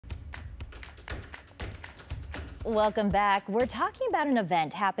Welcome back. We're talking about an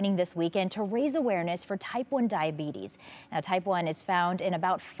event happening this weekend to raise awareness for type 1 diabetes. Now, type 1 is found in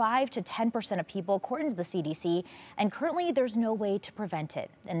about 5 to 10% of people, according to the CDC, and currently there's no way to prevent it.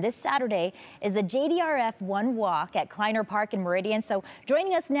 And this Saturday is the JDRF One Walk at Kleiner Park in Meridian. So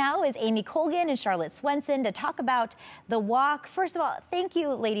joining us now is Amy Colgan and Charlotte Swenson to talk about the walk. First of all, thank you,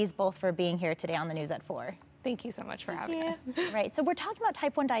 ladies, both for being here today on the News at 4. Thank you so much for having us. Right, so we're talking about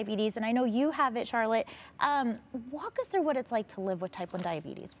type 1 diabetes, and I know you have it, Charlotte. Walk us through what it's like to live with type 1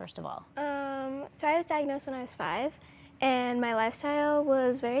 diabetes, first of all. So I was diagnosed when I was 5, and my lifestyle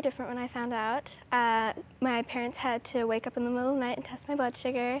was very different when I found out. My parents had to wake up in the middle of the night and test my blood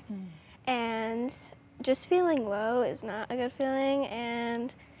sugar, and just feeling low is not a good feeling,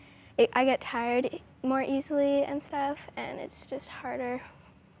 and I get tired more easily and stuff, and it's just harder.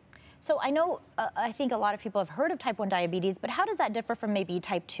 So I know, I think a lot of people have heard of type 1 diabetes, but how does that differ from maybe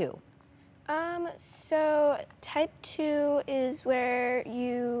type 2? So type 2 is where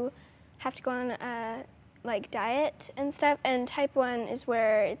you have to go on a diet and stuff, and type 1 is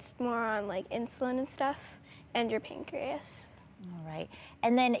where it's more on insulin and stuff and your pancreas. All right.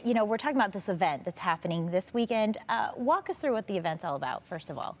 And then, you know, we're talking about this event that's happening this weekend. Walk us through what the event's all about,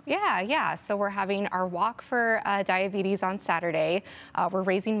 first of all. Yeah. So we're having our walk for diabetes on Saturday. We're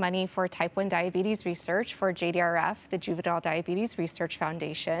raising money for type 1 diabetes research for JDRF, the Juvenile Diabetes Research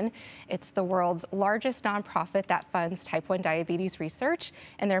Foundation. It's the world's largest nonprofit that funds type 1 diabetes research,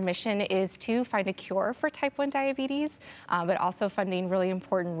 and their mission is to find a cure for type 1 diabetes, but also funding really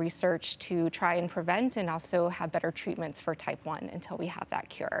important research to try and prevent and also have better treatments for type 1 until we have that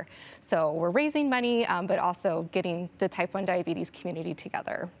cure. So we're raising money, but also getting the type 1 diabetes community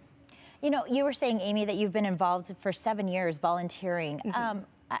together. You know, you were saying, Amy, that you've been involved for 7 years volunteering.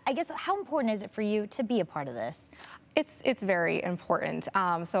 I guess, how important is it for you to be a part of this? It's very important.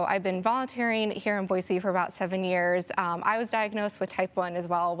 So I've been volunteering here in Boise for about 7 years. I was diagnosed with type 1 as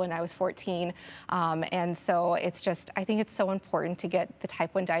well when I was 14. And so I think it's so important to get the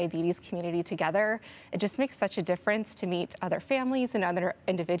type 1 diabetes community together. It just makes such a difference to meet other families and other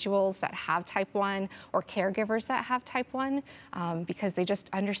individuals that have type 1 or caregivers that have type 1 because they just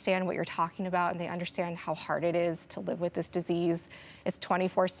understand what you're talking about and they understand how hard it is to live with this disease. It's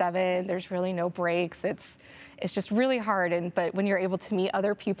 24/7. There's really no breaks. It's just really hard, but when you're able to meet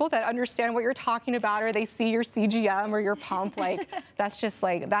other people that understand what you're talking about, or they see your CGM or your pump, that's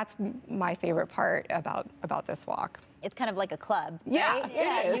my favorite part about this walk. It's kind of like a club, right? Yeah,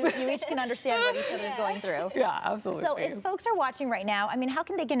 it is. You each can understand what each other's going through. Yeah, absolutely. So if folks are watching right now, I mean, how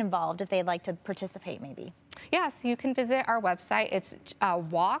can they get involved if they'd like to participate maybe? Yeah, so you can visit our website. It's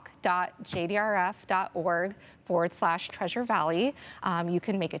walk.jdrf.org/Treasure Valley. You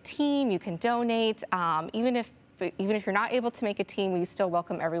can make a team, you can donate. Even if you're not able to make a team, we still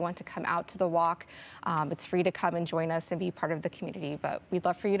welcome everyone to come out to the walk. It's free to come and join us and be part of the community, but we'd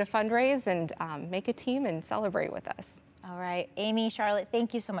love for you to fundraise and make a team and celebrate with us. All right, Amy, Charlotte,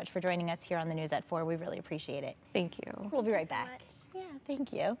 thank you so much for joining us here on the News at 4. We really appreciate it. Thank you. We'll be right back. Yeah,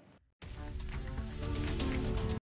 thank you.